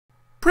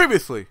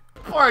Previously.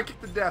 Before I kick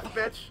the death,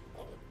 bitch.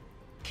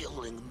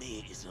 Killing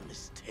me is a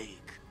mistake.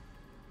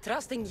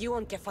 Trusting you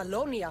on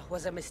Kefalonia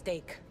was a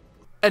mistake.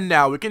 And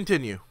now we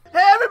continue.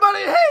 Hey everybody,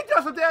 hey,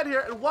 Justin Dan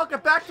here, and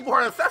welcome back to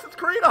more Assassin's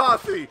Creed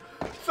Odyssey.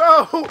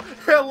 So, in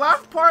the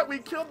last part, we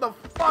killed the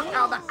fuck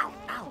out of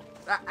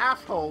that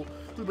asshole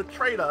who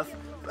betrayed us,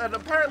 and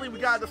apparently we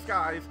got a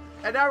disguise,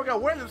 and now we're gonna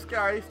wear the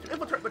disguise to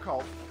infiltrate the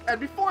cult.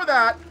 And before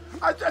that,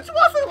 I just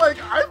wasn't like,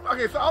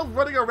 okay, so I was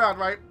running around,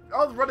 right?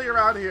 I was running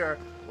around here,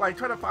 like,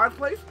 trying to find a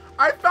place.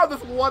 I found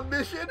this one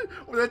mission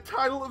where the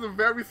title is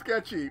very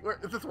sketchy. Where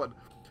is this one?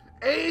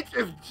 Age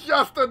is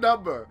just a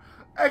number.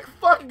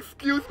 Fucking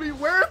excuse me,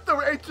 where's the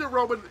ancient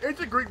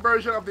Greek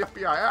version of the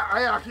FBI?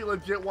 I actually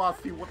legit want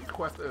to see what this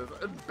quest is.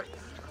 And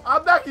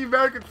I'm actually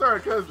very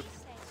concerned because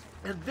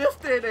in this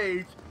day and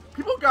age,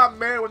 people got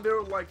married when they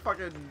were like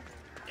fucking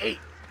 8.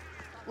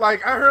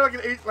 Like I heard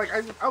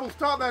I was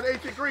taught that in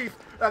ancient Greece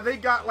that they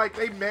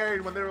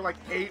married when they were like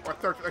 8 or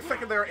 13. The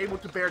second they were able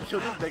to bear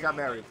children, they got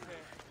married.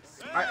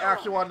 I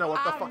actually want to know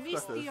what the fuck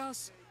this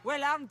is.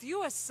 Well, aren't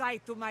you a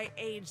sight to my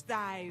aged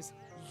eyes?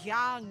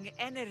 Young,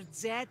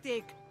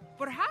 energetic.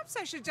 Perhaps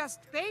I should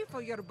just pay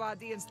for your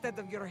body instead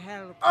of your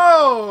help.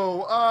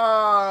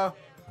 Oh,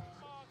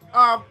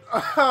 I'm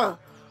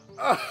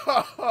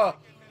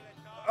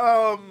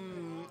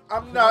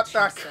not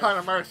that kind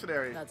of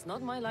mercenary. That's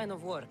not my line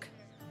of work.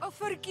 Oh,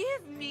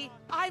 forgive me.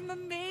 I'm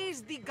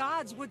amazed the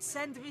gods would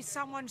send me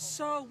someone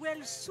so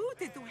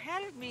well-suited to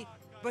help me,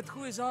 but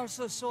who is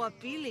also so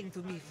appealing to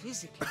me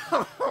physically.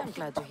 I'm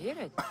glad to hear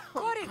it.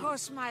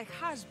 Korigos, my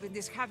husband,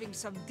 is having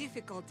some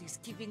difficulties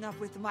keeping up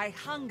with my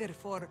hunger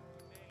for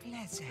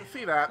pleasure.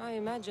 See that? I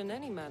imagine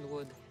any man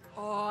would.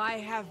 Oh, I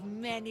have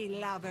many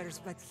lovers,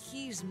 but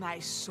he's my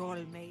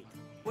soulmate.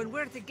 When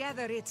we're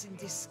together, it's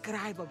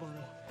indescribable.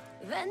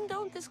 Then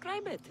don't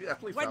describe it. Yeah,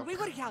 please When don't. we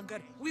were younger,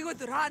 we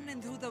would run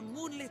into the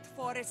moonlit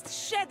forest,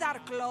 shed our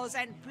clothes,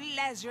 and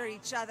pleasure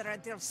each other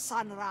until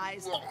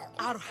sunrise.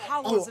 Our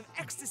howls of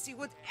ecstasy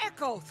would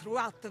echo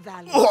throughout the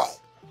valleys.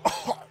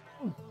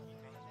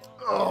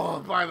 Oh,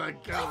 by the By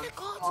God. the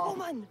gods,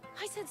 woman!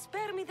 I said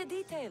spare me the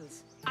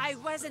details. I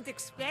wasn't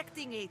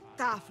expecting a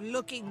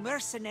tough-looking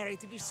mercenary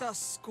to be so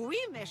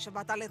squeamish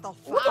about a little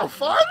fun. What the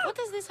fuck? What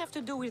does this have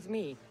to do with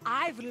me?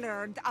 I've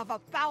learned of a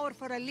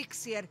powerful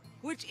elixir,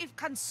 which if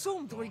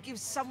consumed will give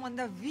someone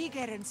the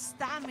vigor and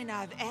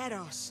stamina of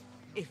Eros.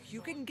 If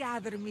you can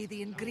gather me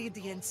the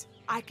ingredients,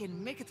 I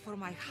can make it for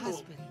my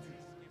husband.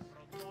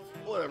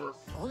 Whatever.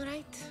 All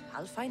right,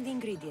 I'll find the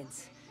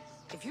ingredients.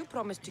 If you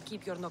promise to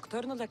keep your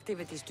nocturnal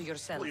activities to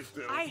yourself. Please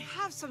do. I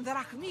have some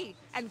drachmi,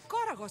 and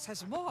Koragos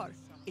has more.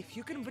 If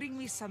you can bring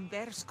me some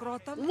bear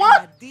scrotum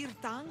What? and a deer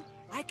tongue,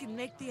 I can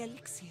make the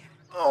elixir.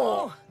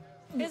 Oh.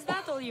 Is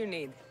that all you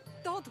need?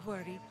 Don't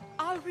worry,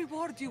 I'll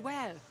reward you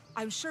well.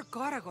 I'm sure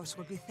Koragos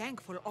will be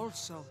thankful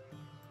also.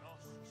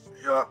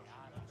 Yeah.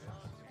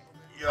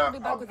 Yeah. I'll be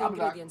back with the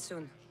ingredients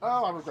soon.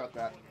 Oh, I regret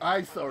that.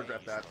 I so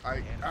regret that.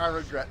 I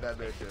regret that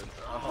mission.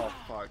 Oh,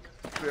 fuck.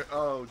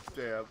 Oh,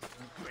 damn.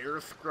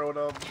 Bear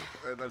scrotum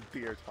and a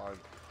deer tongue.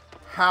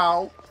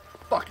 How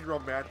fucking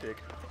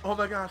romantic. Oh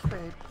my gosh,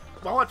 babe.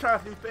 I want to try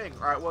this new thing.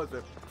 Alright, what is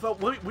it? So,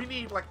 we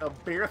need, like, a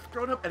bear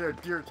scrotum and a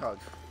deer tongue.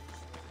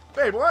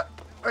 Babe, what?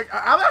 Like,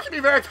 I'll actually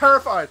be very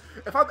terrified.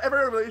 If I'm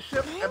ever in a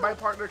relationship and my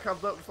partner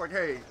comes up, it's like,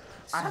 hey,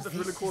 I have this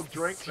really cool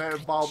drink that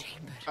involves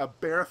a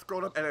bear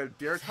scrotum and a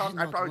deer tongue.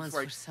 I'd probably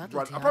just, like,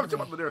 run. I'll probably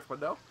jump out the nearest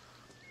window.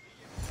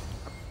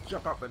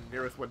 Jump out the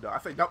nearest window. I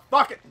say, no,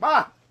 fuck it,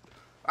 ma!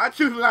 I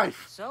choose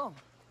life. So,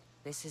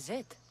 this is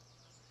it.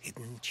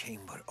 Hidden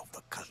chamber of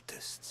the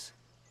cultists.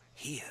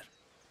 Here,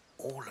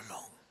 all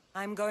along.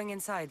 I'm going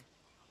inside.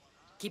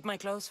 Keep my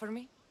clothes for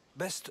me?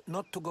 Best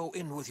not to go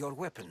in with your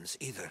weapons,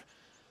 either.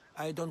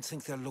 I don't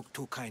think they'll look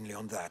too kindly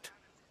on that.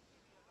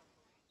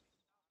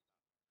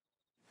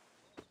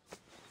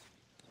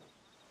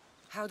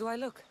 How do I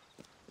look?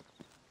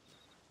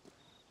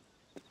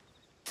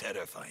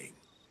 Terrifying.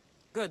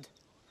 Good.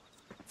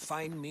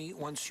 Find me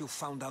once you've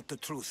found out the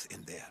truth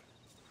in there.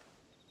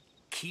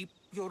 Keep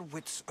your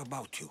wits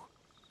about you.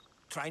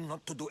 Try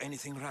not to do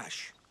anything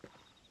rash.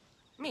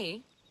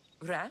 Me?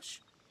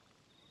 Rash?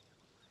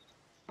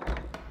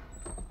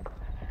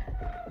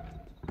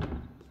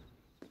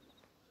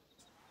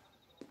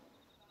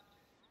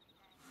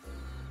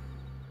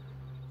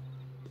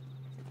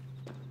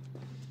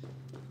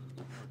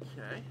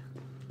 Okay.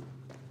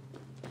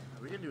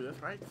 We can do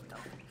this, right?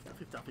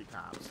 Stuffy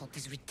cops. Thought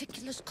these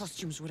ridiculous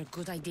costumes were a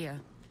good idea.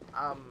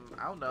 I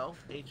don't know.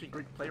 Ancient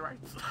Greek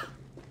playwrights.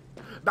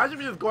 Imagine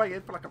me just going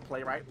in for like a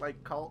playwright,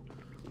 like cult.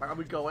 Like, are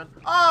we going?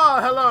 Oh,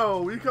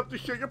 hello. We come to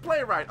share your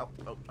playwright.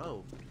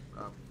 Hello.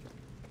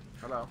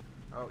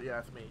 Oh, yeah,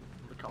 it's me.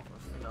 The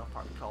cultists, you know,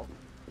 part of the cult.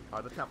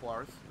 The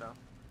Templars, you know.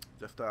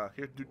 Just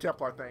here to do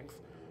Templar things.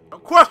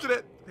 Don't question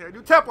it. Here to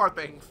do Templar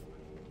things.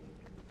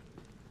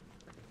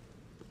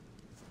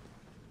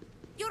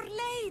 You're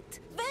late!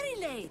 Very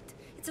late!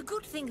 It's a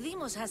good thing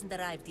Demos hasn't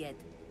arrived yet.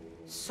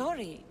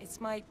 Sorry, it's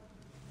my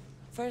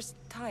first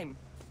time.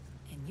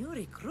 A new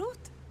recruit?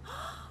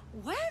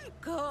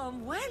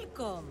 Welcome,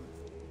 welcome.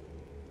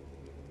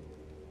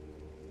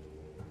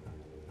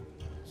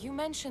 You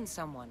mentioned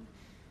someone.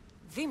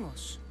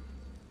 Vimos.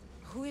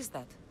 Who is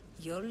that?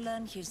 You'll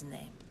learn his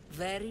name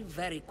very,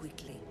 very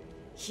quickly.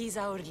 He's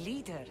our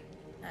leader.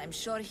 I'm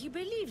sure he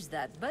believes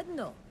that, but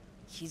no.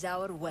 He's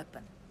our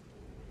weapon.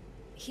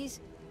 He's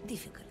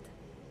difficult,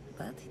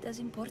 but he does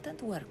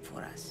important work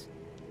for us.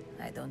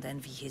 I don't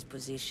envy his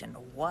position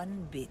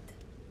one bit.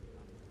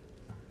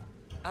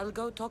 I'll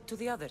go talk to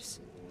the others.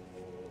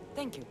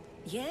 Thank you.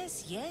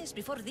 Yes, yes,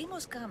 before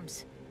Demos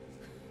comes.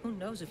 Who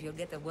knows if you'll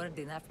get a word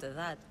in after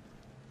that.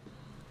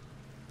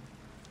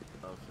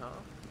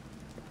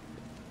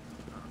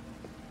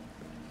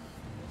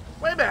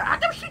 Wait a minute, how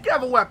come she can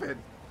have a weapon?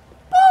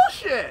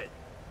 Bullshit!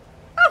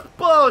 That's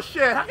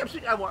bullshit! How come she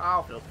can have one? I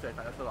don't feel safe,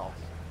 that's at all.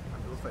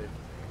 I feel safe.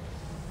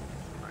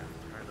 Alright,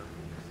 kind of.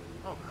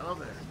 Oh, hello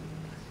there.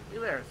 Hey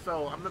there,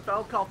 so I'm the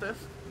fellow cultist.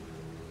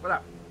 What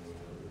up?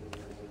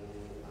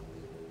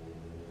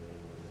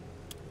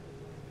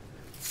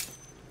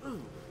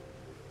 Ooh.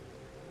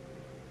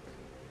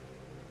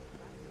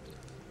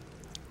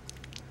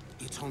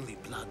 It's only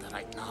blood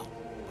right now,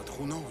 but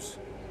who knows?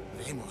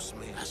 Vemos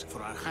may ask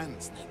for our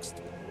hands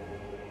next.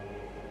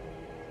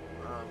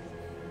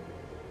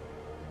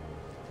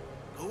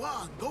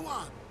 Go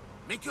on.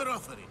 Make your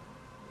offering.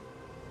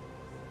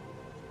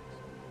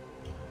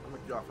 I'm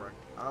a offering.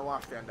 I don't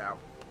want to stand out.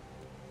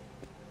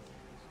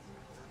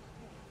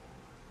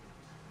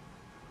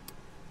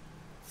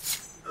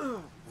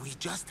 We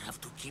just have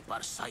to keep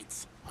our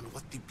sights on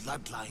what the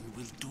bloodline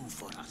will do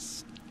for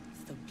us.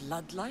 The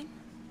bloodline?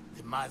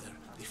 The mother,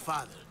 the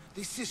father,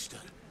 the sister,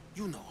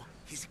 you know,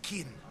 his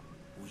kin.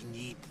 We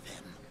need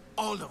them.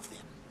 All of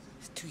them.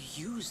 To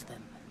use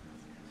them.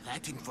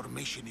 That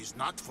information is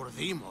not for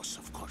Vemos,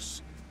 of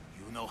course.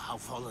 You know how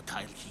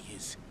volatile he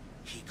is.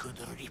 He could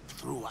rip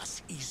through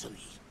us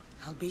easily.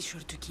 I'll be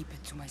sure to keep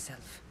it to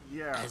myself.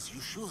 Yeah. As you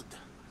should.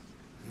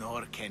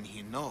 Nor can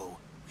he know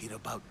we're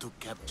about to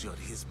capture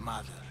his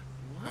mother.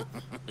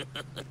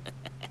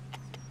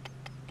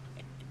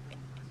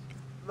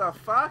 The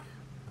fuck?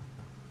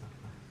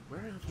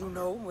 Where is You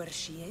know where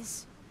she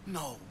is?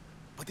 No,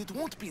 but it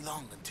won't be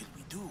long until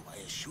we do, I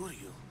assure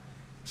you.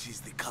 She's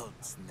the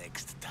cult's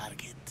next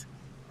target.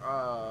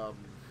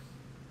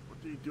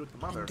 What do you do with the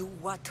mother? And do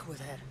what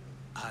with her?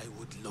 I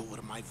would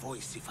lower my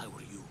voice if I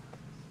were you.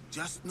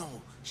 Just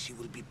know she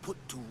will be put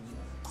to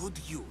good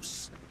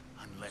use,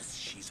 unless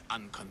she's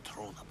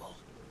uncontrollable.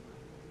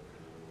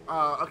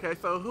 Okay,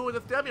 so who is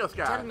this Demios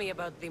guy? Tell me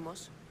about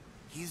Demos.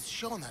 He's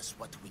shown us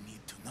what we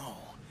need to know.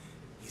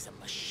 He's a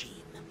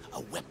machine,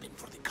 a weapon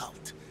for the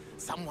cult.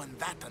 Someone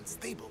that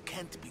unstable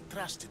can't be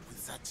trusted with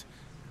such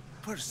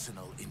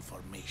personal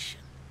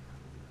information.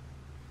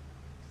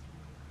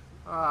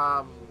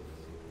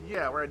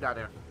 Yeah, we're down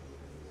here.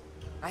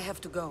 I have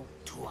to go.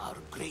 To our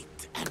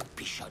great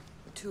ambition.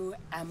 To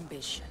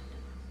ambition.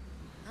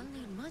 I'll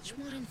need much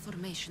more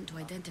information to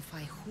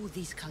identify who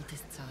these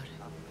cultists are.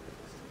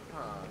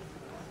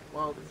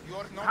 Well,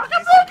 You're not how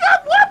come they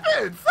got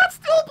weapons? That's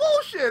still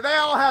bullshit. They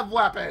all have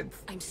weapons.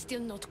 I'm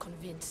still not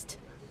convinced.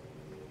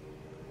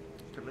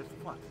 Convinced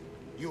of what?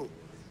 You.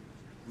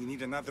 We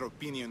need another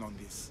opinion on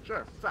this.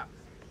 Sure, what's up?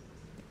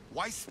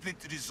 Why split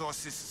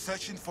resources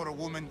searching for a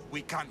woman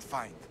we can't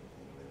find?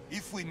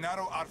 If we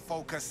narrow our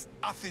focus,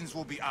 Athens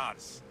will be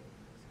ours.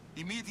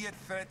 Immediate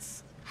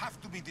threats have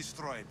to be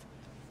destroyed.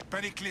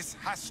 Pericles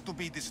has to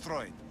be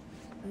destroyed.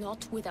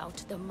 Not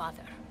without the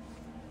mother.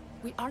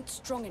 We aren't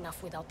strong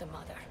enough without the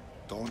mother.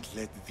 Don't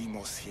let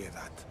Demos hear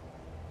that.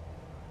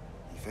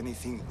 If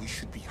anything, we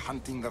should be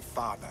hunting the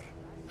father.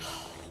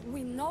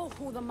 We know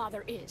who the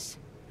mother is.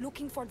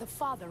 Looking for the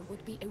father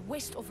would be a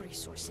waste of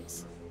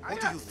resources. What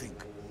do you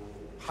think?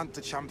 Hunt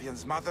the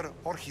champion's mother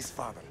or his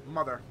father?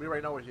 Mother. We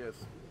already know where she is.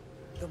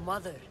 The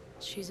mother.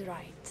 She's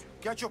right.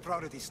 Get your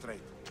priorities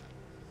straight.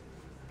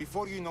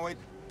 Before you know it,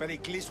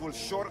 Pericles will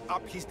shore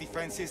up his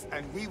defenses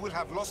and we will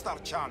have lost our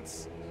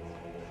chance.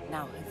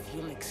 Now, if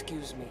you'll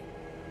excuse me.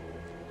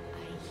 I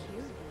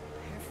hear you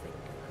perfectly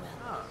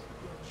well.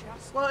 You're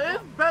just Well,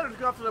 it is better to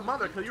go after the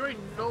mother, because you already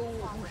know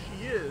who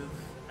she is,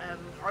 and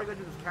all you gotta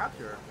do is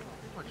capture her.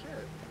 Pretty much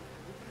it.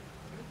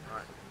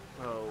 Alright,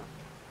 so,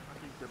 I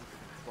think this is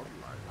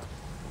bloodline.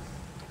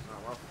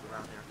 What else is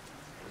around here?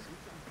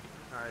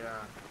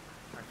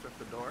 I access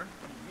the door.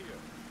 Here,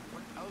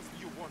 what else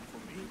do you want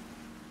from me?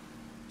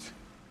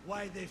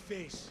 Why they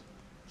face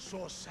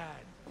so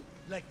sad,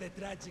 like the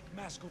tragic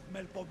mask of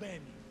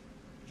Melpomene.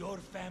 Your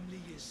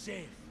family is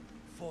safe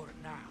for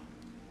now.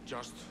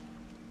 Just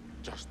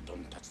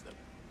don't touch them.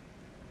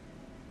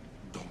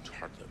 Don't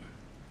hurt them.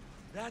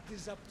 That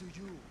is up to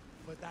you,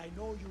 but I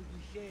know you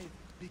behave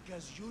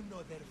because you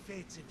know their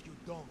fates if you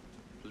don't.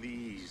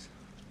 Please,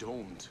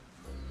 don't.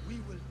 We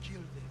will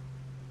kill them.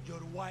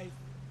 Your wife,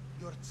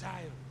 your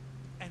child,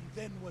 and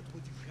then what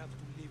would you have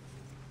to live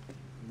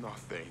for?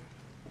 Nothing.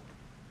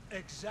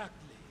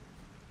 Exactly.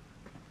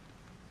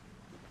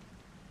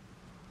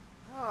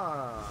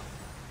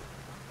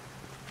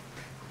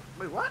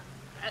 Wait, what?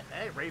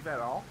 Hey, raise that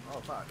all? Oh,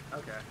 fuck.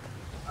 Okay.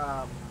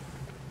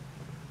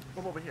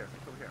 What's over here?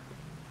 What's over here?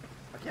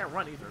 I can't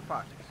run either.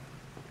 Fuck.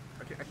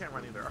 I can't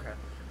run either. Okay.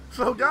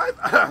 So guys,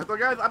 I'm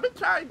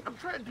trying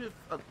to do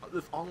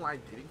this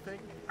online dating thing.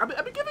 I've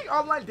been giving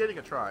online dating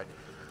a try.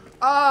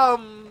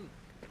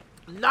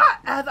 Not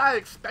as I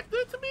expected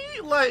it to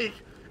be. Like,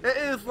 it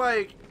is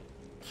like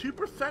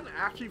 2%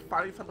 actually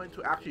finding someone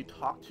to actually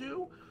talk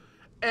to,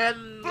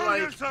 and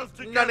like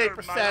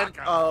 98%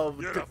 of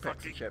dick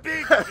pics and shit.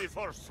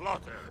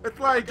 It's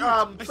like,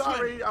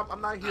 sorry,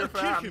 I'm not here for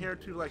that. I'm here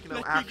to, like, you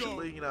know,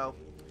 actually, you know,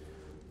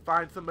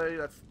 find somebody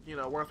that's, you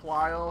know,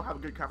 worthwhile, have a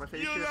good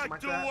conversation, something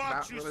like that.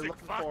 Not really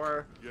looking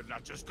for. You're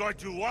not just going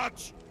to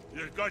watch.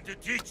 You're going to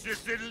teach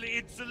this little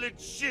insolent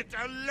shit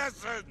a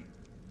lesson.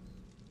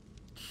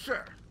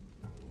 Sure.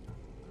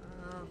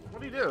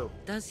 What do you do?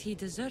 Does he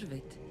deserve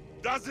it?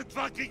 Does it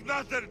fucking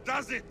matter,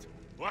 does it?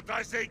 What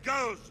I say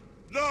goes.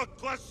 No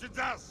questions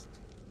asked.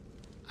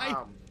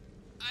 I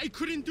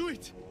couldn't do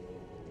it.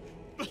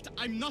 But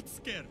I'm not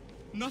scared.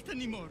 Not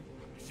anymore.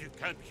 If you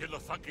can't kill a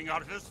fucking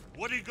artist,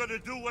 what are you gonna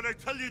do when I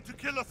tell you to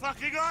kill a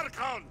fucking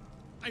Archon?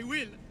 I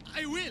will.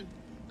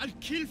 I'll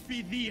kill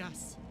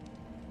Phidias.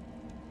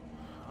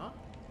 Huh?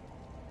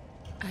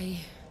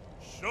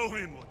 Show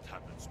him what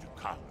happens to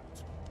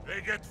cowards.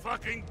 They get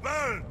fucking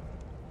burned.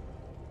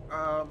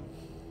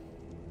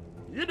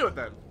 You do it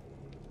then.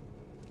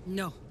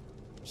 No.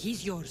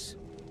 He's yours.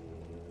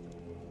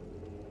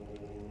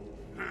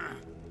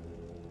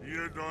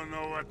 You don't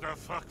know what the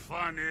fuck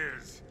fun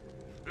is.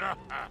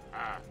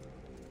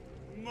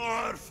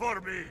 More for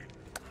me.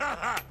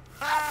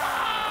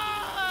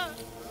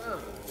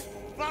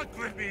 Fuck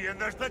with me, and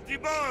there's plenty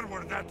more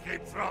where that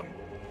came from.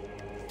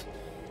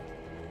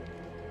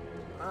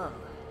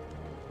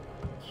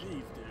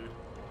 Jeez, dude.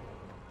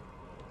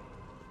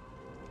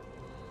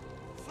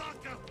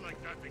 Fuck up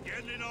like that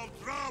again, and I'll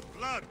draw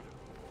blood.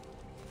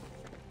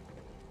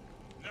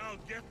 Now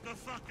get the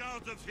fuck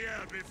out of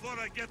here before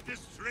I get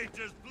this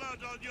traitor's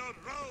blood on your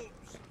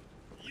robes!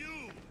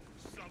 You!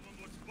 Someone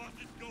was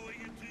spotted going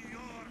into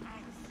your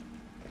house!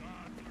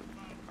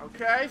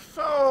 Okay,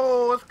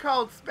 so it's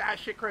called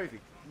Batshit Crazy.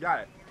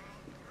 Got it.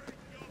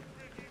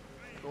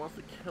 Who wants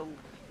to kill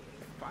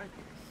Spartans?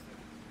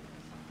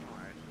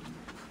 Alright.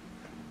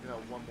 You know,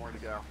 one more to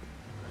go.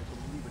 I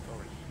believe it's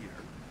over here.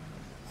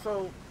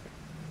 So,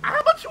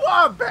 how much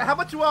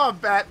you want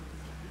to bet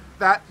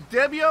that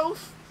Demios,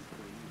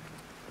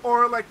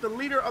 or like the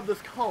leader of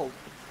this cult,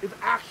 is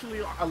actually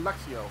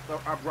Alexios,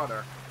 our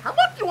brother? How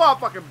much you want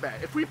to fucking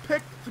bet? If we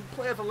pick to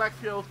play as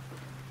Alexios,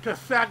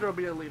 Kassandra will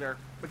be a leader.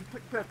 If you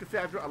pick to play as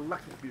Kassandra,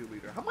 Alexios will be a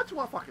leader. How much you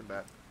want to fucking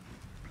bet?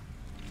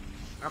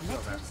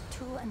 Letters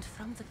to and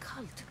from the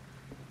cult.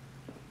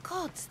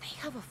 Gods, they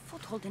have a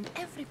foothold in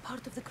every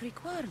part of the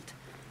Greek world.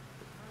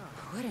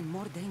 We're in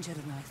more danger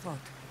than I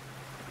thought.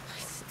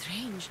 It's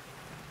strange.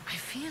 I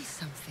feel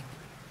something.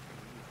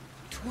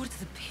 Towards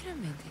the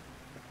pyramid.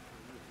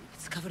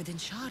 It's covered in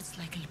shards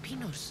like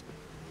Alpinos.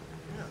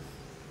 Yes.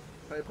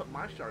 So I put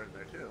my shard in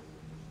there too.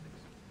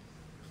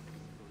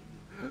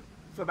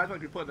 So imagine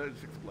if you put it in there, it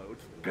just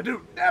explodes.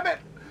 Kadoo! Damn it!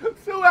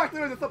 Still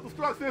activated the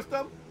self-destruct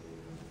system!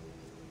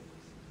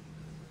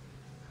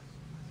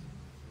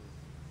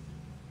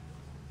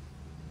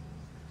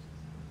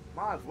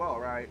 Might as well,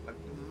 right? Like,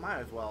 might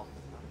as well.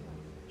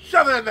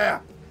 Shove it in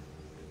there!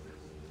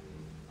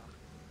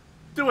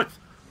 Do it!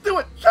 Do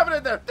it! Shove it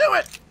in there! Do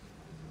it!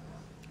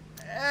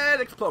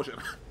 And explosion.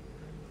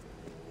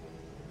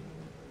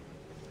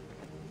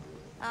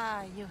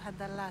 Ah, you had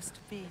the last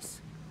piece.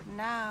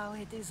 Now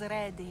it is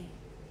ready.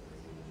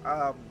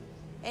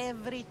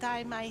 Every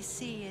time I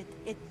see it,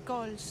 it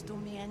calls to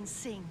me and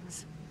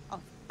sings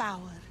of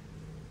power.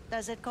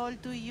 Does it call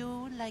to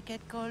you like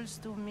it calls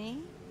to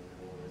me?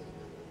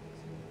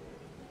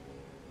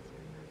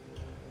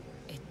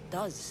 It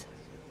does.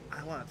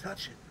 I want to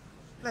touch it.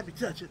 Let me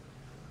touch it.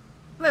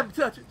 Let me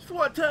touch it. Just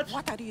want to touch.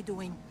 What are you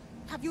doing?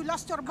 Have you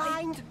lost your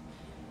mind?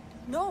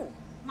 No.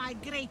 My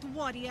great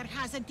warrior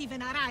hasn't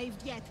even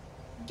arrived yet.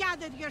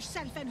 Gather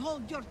yourself and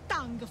hold your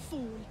tongue,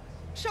 fool.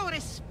 Show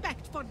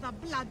respect for the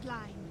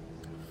bloodline.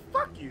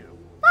 Fuck you.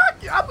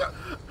 Fuck you.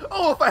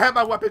 Oh, if I had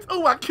my weapons.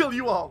 Oh, I'd kill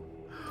you all.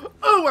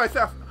 Oh, I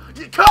said.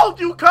 You called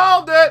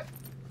it.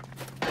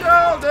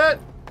 Called it.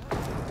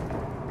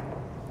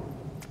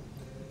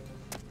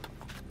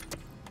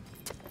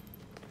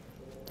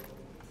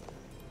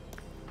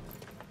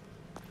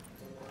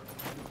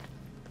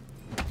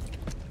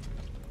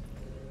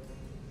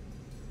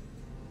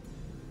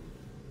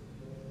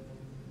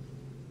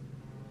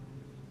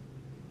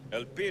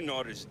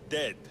 Elpinor is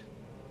dead.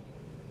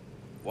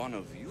 One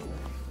of you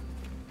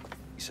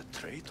is a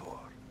traitor.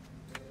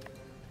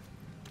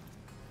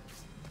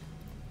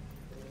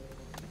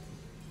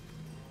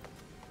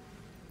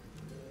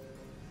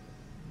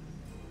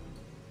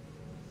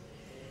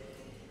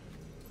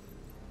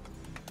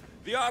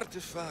 The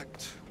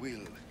artifact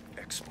will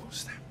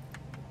expose them.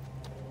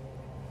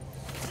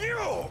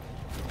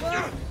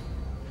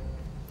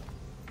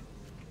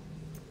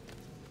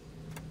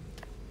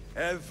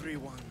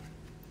 Everyone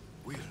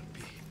will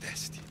be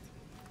tested.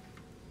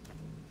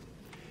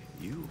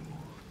 You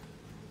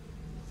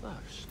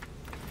first.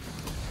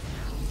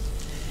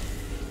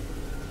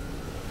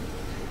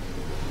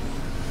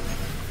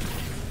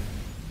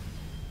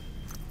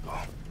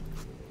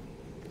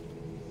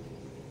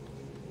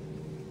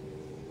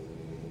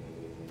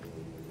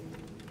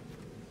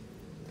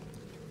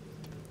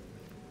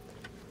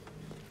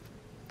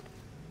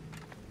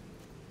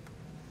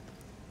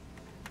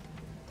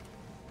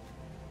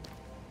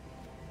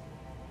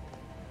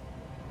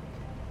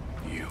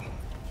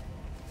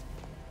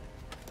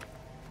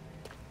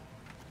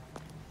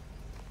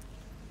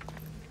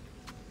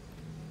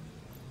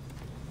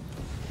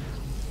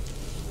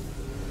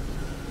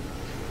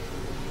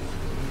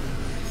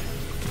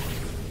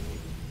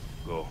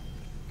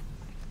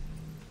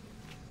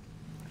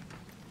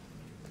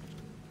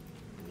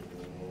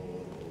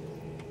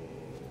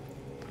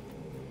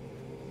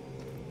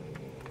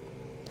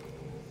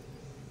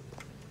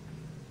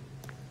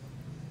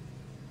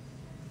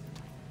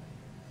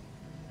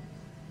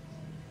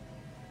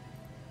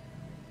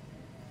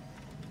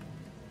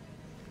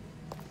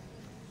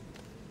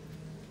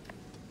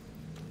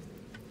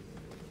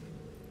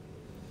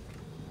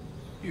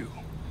 You.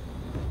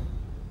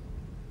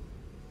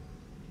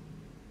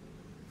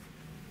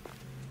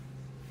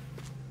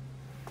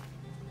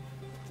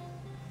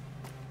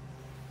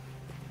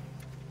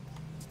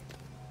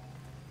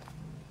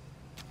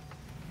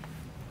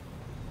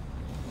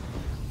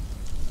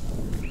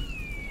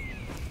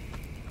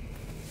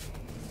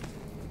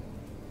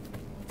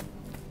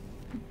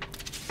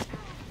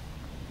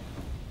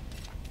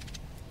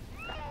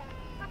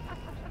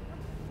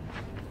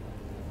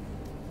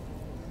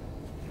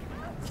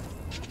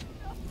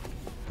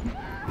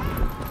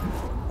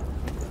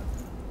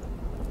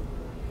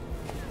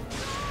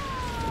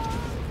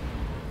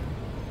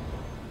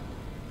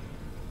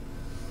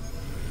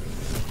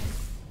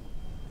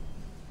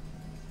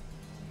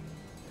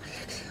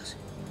 Alexios.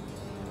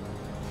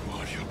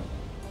 Mario.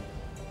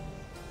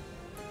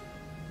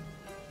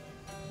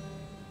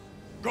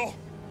 Go!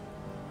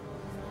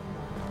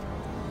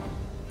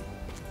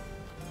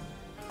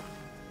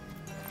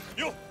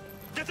 You!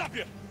 Get up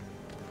here!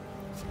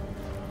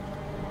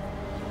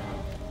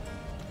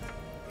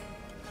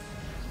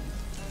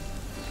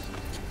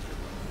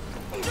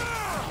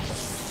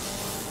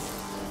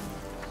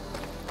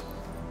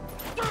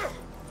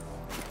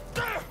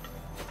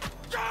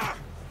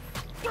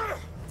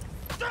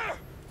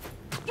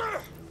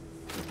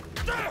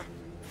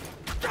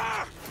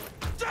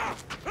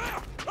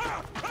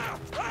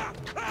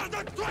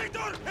 The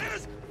traitor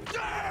is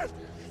dead!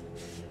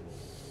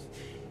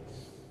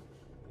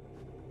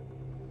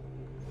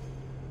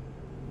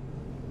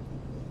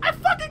 I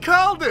fucking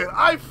called it!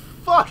 I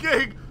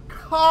fucking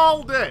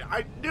called it!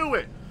 I knew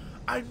it!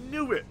 I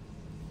knew it!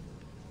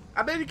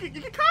 I mean, you can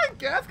kind of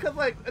guess, because,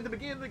 like, at the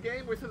beginning of the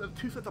game, where it says there's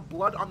 2 sets of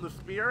blood on the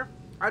spear,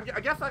 I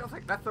guess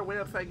that's their way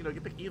of saying, you know,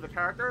 you pick either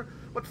character,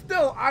 but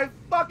still, I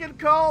fucking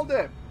called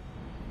it!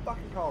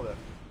 Fucking called it.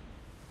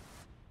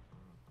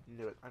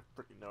 Knew it. I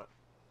freaking knew it.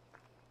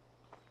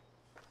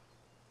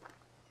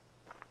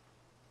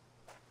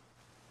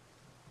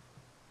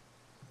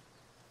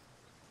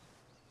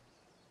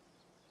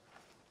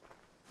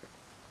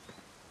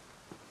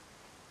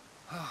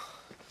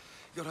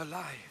 You're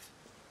alive.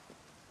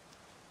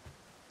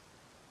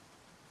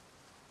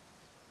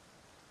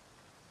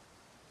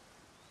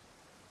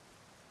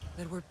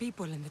 There were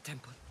people in the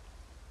temple.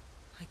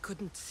 I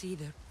couldn't see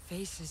their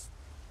faces.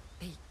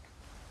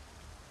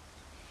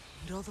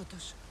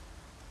 Herodotus.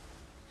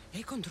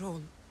 They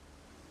control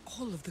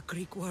all of the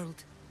Greek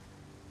world.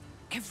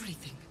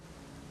 Everything.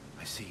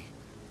 I see.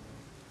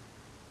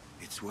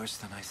 It's worse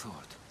than I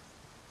thought.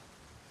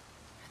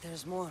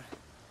 There's more.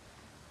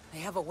 They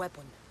have a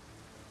weapon.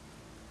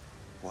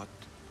 What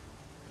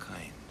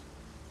kind?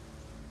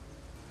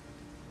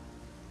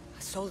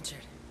 A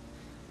soldier.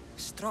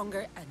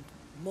 Stronger and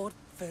more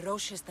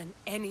ferocious than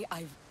any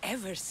I've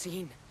ever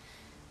seen.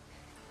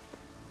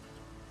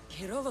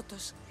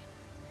 Herodotus.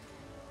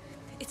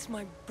 It's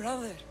my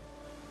brother.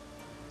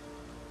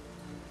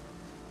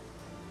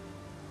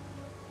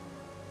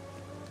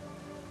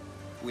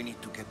 We need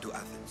to get to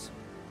Athens.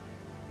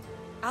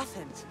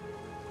 Athens?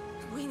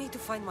 We need to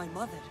find my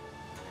mother.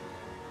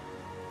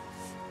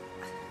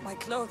 My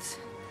clothes.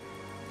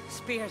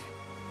 Spear.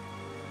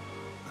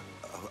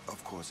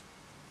 Of course.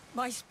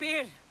 My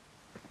spear!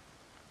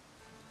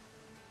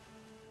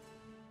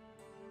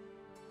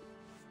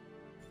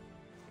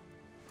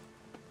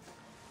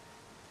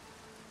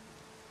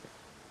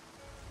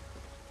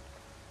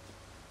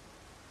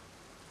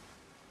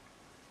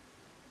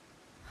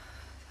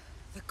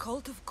 The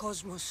cult of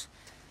Kosmos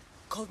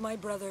called my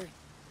brother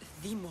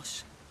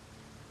Deimos.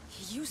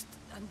 He used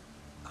an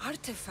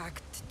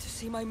artifact to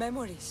see my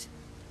memories.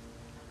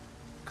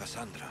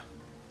 Kassandra,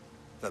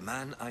 the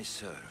man I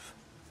serve.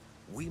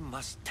 We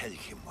must tell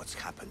him what's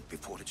happened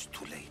before it's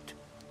too late.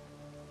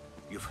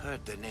 You've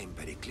heard the name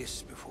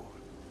Pericles before.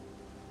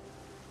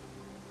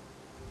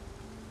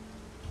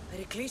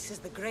 Pericles is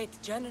the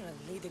great general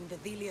leading the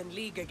Delian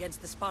League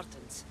against the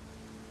Spartans.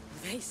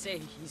 They say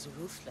he's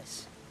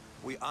ruthless.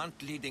 We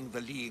aren't leading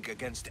the League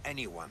against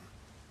anyone.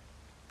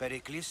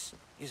 Pericles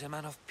is a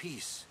man of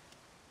peace.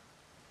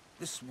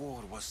 This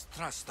war was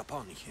thrust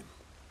upon him.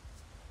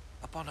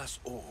 Upon us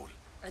all.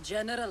 A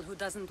general who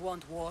doesn't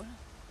want war?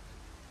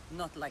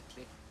 Not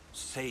likely.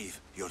 Save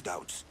your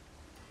doubts.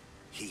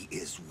 He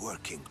is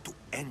working to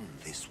end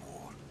this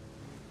war.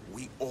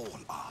 We all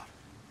are.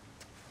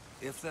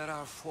 If there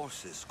are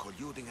forces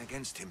colluding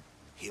against him,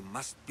 he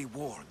must be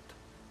warned.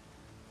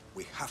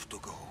 We have to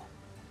go.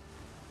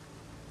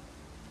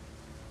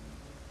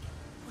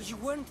 You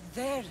weren't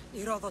there,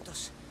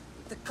 Herodotus.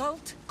 The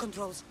cult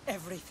controls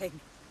everything.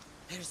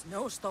 There's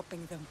no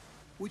stopping them.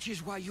 Which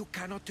is why you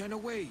cannot turn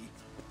away.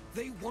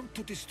 They want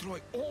to destroy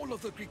all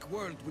of the Greek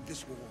world with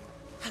this war.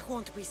 I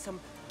won't be some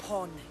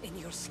pawn in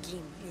your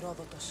scheme,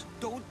 Herodotus.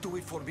 Don't do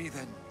it for me,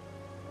 then.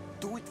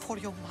 Do it for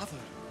your mother.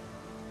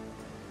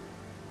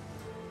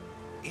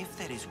 If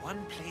there is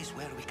one place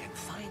where we can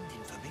find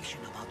information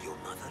about your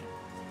mother,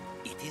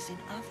 it is in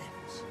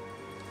Athens.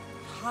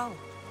 How?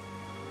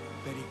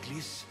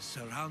 Pericles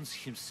surrounds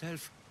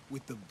himself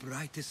with the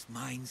brightest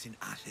minds in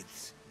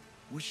Athens.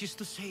 Which is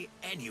to say,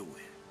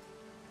 anywhere.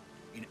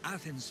 In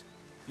Athens,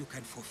 you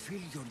can fulfill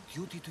your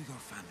duty to your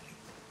family.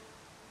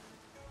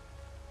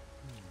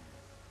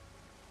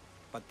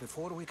 But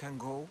before we can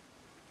go,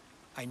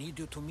 I need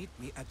you to meet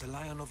me at the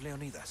Lion of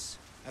Leonidas,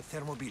 at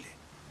Thermopylae.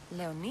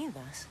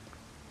 Leonidas?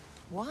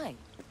 Why?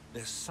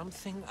 There's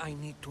something I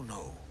need to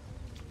know.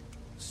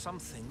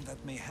 Something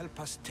that may help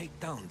us take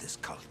down this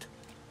cult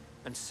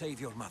and save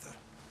your mother.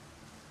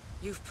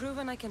 You've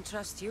proven I can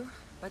trust you,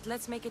 but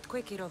let's make it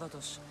quick,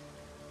 Herodotus.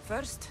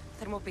 First,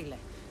 Thermopylae.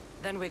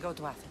 Then we go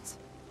to Athens.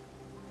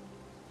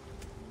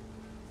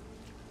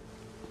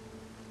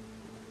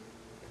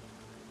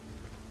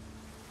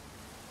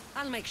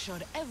 I'll make sure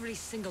every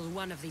single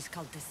one of these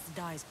cultists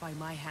dies by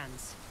my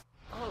hands.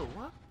 Oh,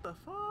 what the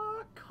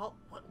fuck?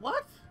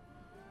 What?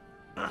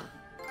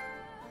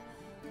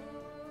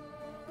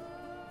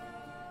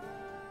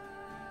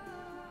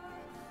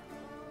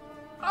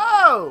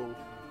 Oh!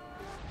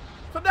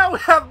 So now we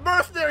have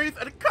mercenaries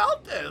and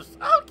cultists!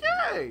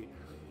 Okay!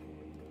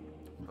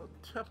 Oh,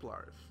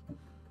 Templars.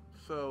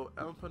 So,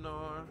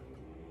 Elpenor...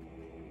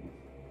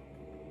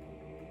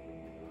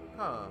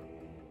 Huh.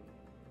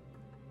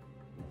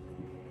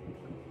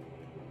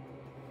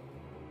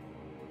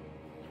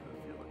 I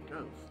feel like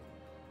ghost.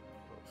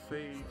 Oh,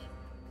 Sage.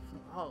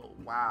 Oh,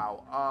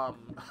 wow.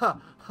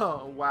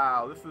 Oh,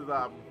 wow. This is,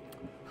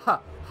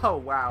 oh,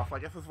 wow. So I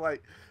guess it's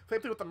like,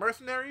 same thing with the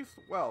mercenaries?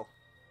 Well,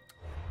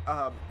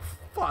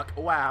 fuck.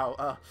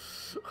 Wow.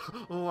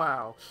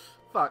 Wow.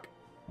 Fuck.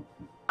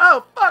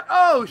 Oh, fuck.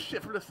 Oh,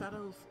 shit, from the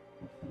shadows.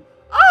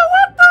 Oh,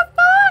 what the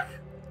fuck?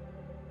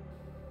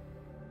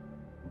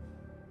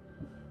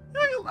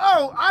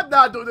 Oh, I'm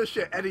not doing this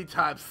shit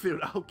anytime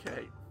soon.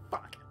 Okay.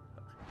 Fuck.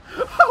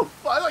 Oh,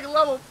 fuck. Like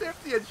level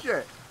 50 and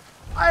shit.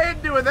 I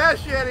ain't doing that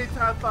shit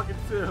anytime fucking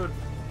soon.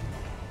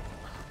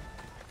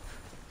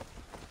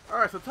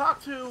 Alright, so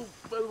talk to...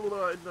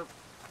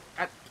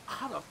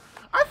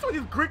 I swear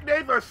these Greek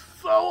names are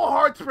so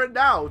hard to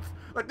pronounce.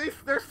 Like,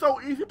 they're so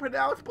easy to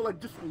pronounce, but,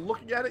 like, just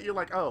looking at it, you're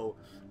like, oh.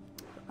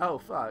 Oh,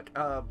 fuck.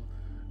 Oh,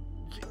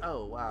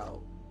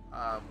 wow.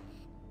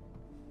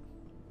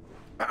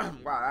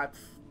 Wow, that's...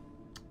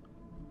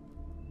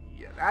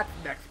 Yeah, that's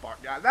next part.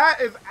 Yeah,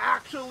 that is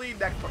actually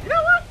next part. You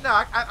know what?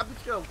 No, I'm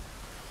just gonna...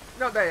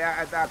 No,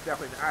 that's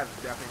definitely next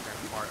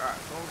part. Alright,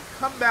 so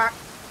come back.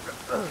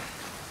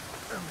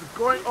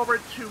 Going over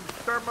to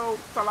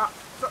Thermopylae.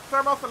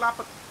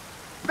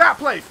 That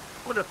place!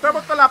 We're going to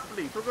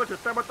Thermopylae. We're going to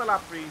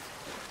Thermopylae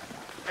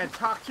and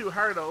talk to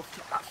Herodotus.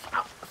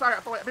 Sorry,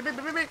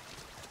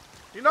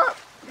 you know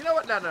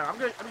what? No.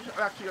 I'm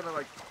actually gonna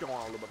like go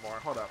on a little bit more.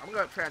 Hold up. I'm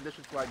gonna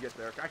transition till I get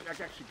there. I can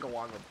actually go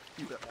on a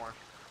few bit more.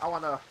 I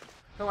wanna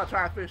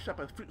try and finish up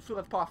as soon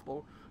as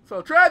possible.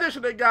 So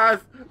transitioning, guys.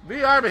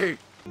 The army.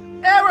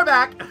 And we're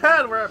back.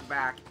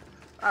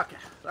 Okay,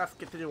 let's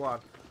continue on.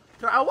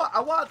 So I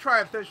want to try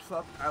and finish this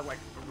up like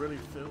really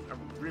soon. I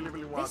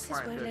really want to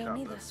try and finish up. This is where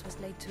Leonidas was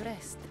laid to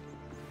rest.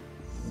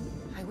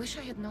 I wish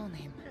I had known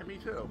him. Yeah, me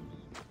too.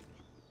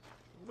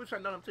 I wish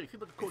I'd known him too. He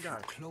seems like a cool guy.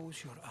 If you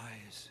close your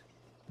eyes,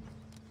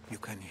 you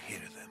can hear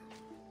them.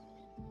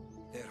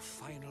 Their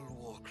final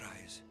war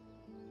cries.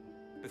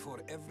 Before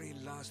every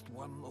last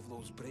one of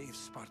those brave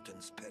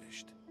Spartans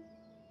perished.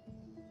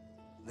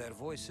 Their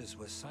voices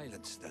were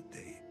silenced that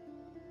day,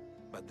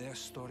 but their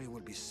story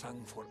will be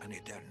sung for an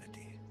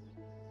eternity.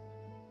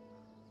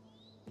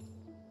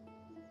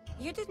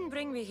 You didn't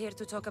bring me here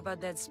to talk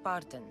about dead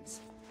Spartans.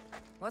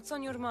 What's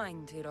on your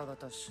mind,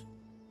 Herodotus?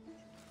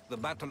 The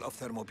Battle of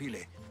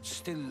Thermopylae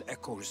still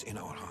echoes in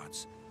our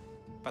hearts.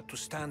 But to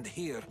stand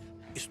here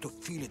is to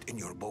feel it in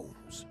your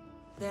bones.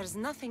 There's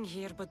nothing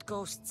here but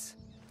ghosts.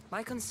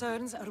 My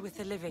concerns are with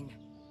the living.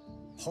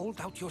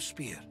 Hold out your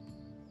spear.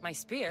 My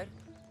spear?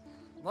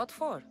 What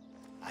for?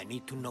 I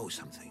need to know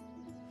something.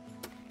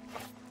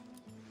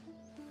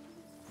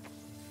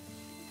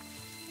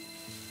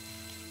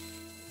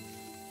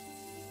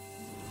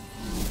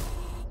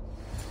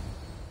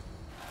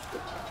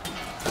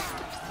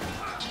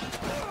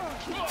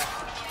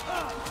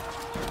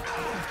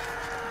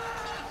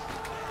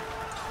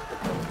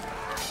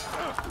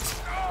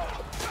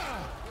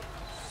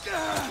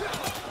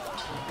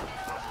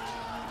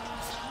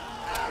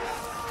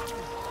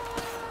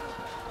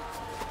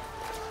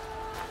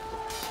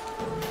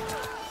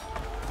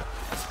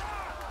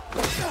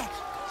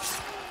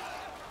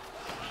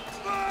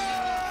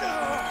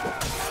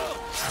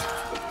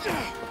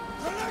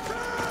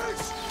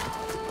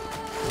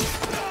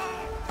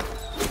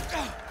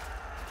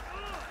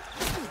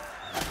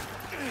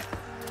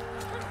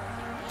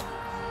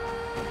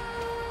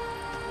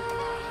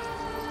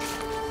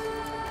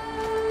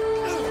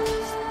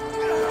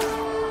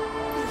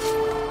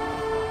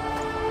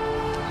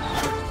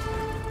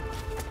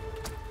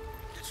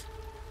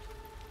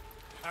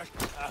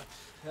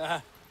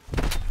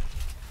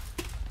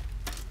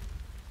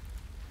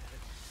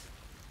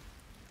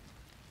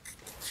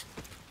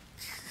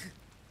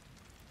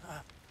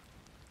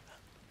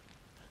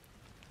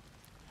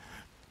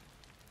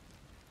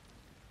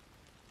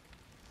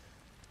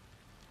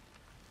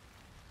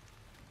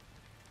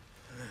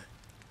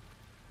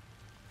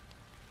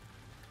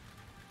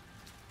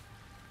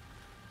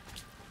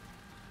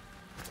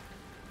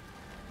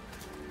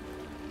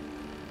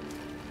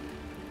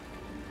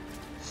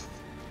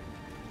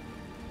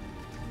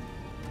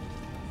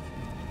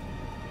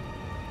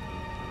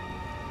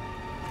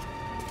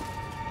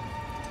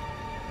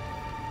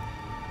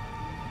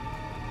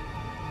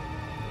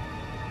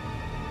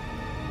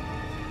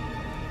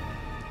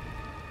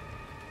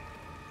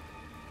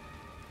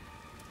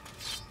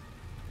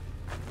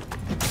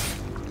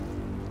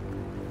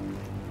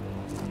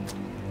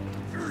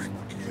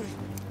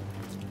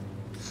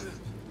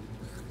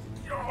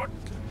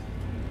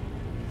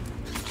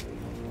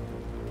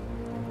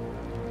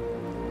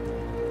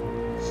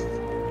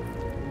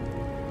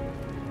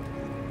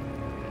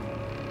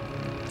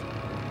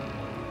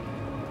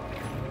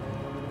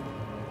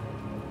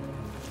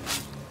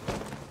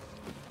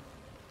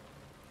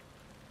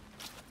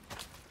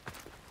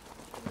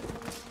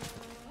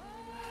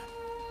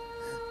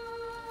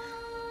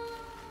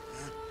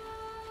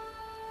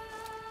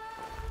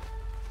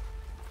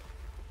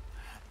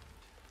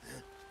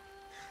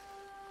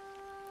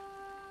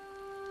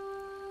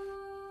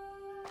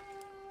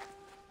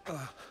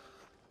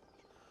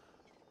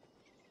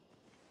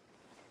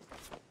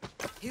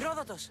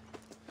 Herodotus!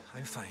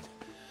 I'm fine.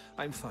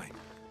 I'm fine.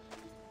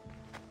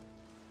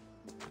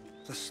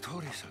 The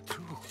stories are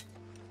true.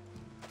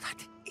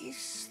 That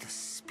is the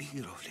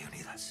spear of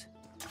Leonidas.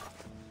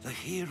 The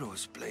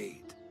hero's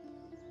blade.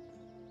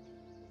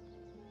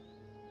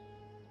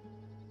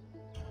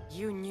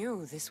 You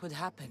knew this would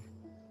happen.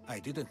 I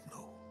didn't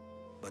know,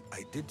 but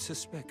I did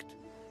suspect.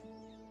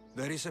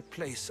 There is a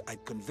place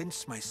I'd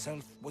convinced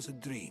myself was a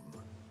dream.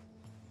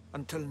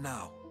 Until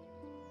now.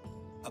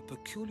 A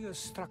peculiar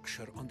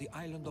structure on the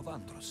island of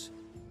Andros.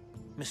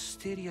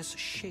 Mysterious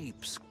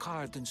shapes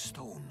carved in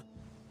stone.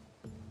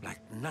 Like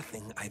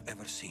nothing I've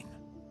ever seen.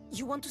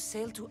 You want to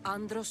sail to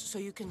Andros so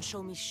you can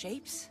show me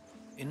shapes?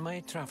 In my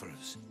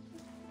travels,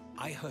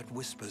 I heard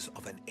whispers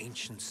of an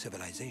ancient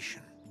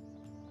civilization.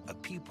 A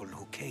people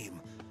who came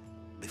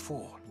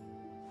before.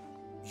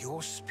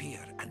 Your spear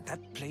and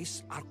that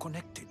place are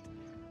connected.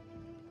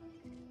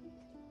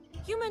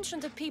 You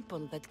mentioned a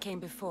people that came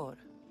before.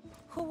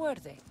 Who were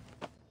they?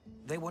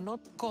 They were not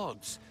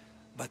gods,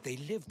 but they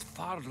lived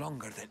far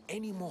longer than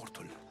any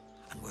mortal,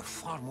 and were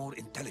far more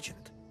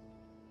intelligent.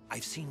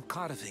 I've seen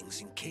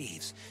carvings in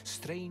caves,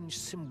 strange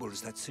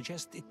symbols that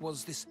suggest it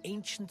was this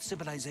ancient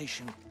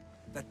civilization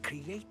that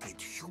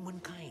created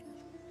humankind,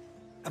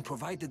 and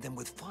provided them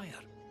with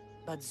fire.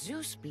 But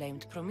Zeus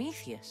blamed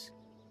Prometheus.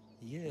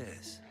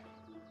 Yes.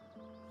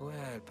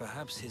 Well,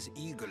 perhaps his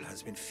eagle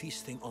has been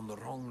feasting on the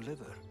wrong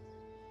liver.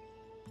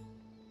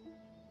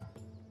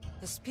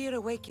 The spear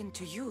awakened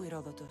to you,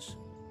 Herodotus.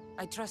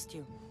 I trust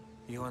you.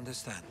 You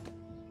understand.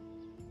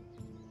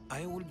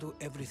 I will do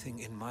everything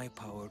in my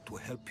power to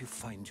help you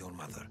find your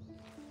mother.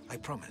 I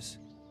promise.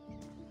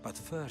 But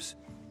first,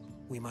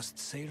 we must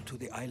sail to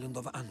the island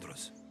of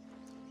Andros.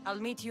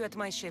 I'll meet you at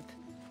my ship.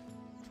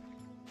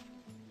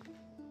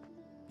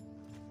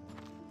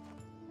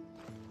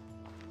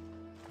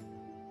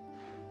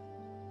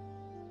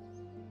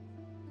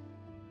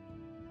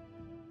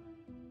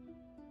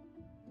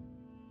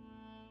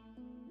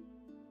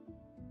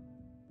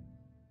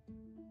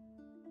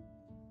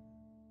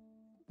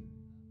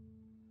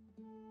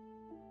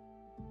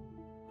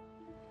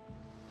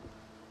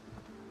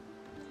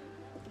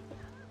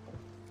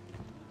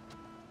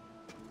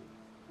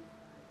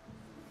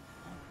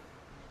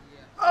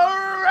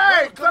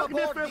 Welcome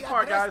aboard the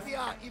part, guys.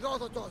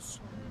 Herodotus.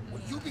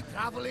 Will you be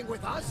traveling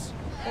with us?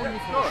 Only for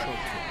a short time.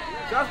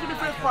 Just give me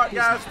this part,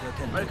 guys.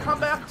 When I come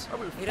back, I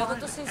will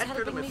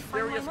enter the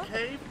mysterious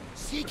cave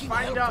to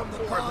find out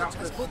more about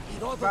this,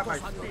 about my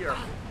spear,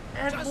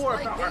 and more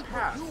about our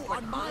past,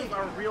 like who's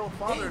our real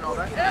father and all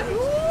that. And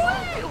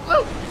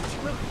Luke!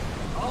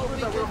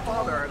 Who's our real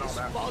father and all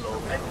that.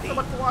 Thank you so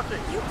much for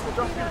watching. We'll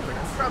jump into the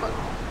Trevor.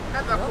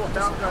 And that's cool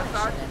down to our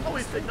side.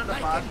 Always take none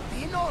of us.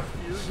 You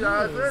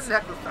guys in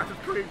next Assassin's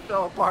Creed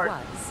fell apart.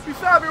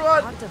 Peace out,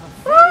 everyone.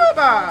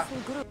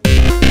 Bye-bye.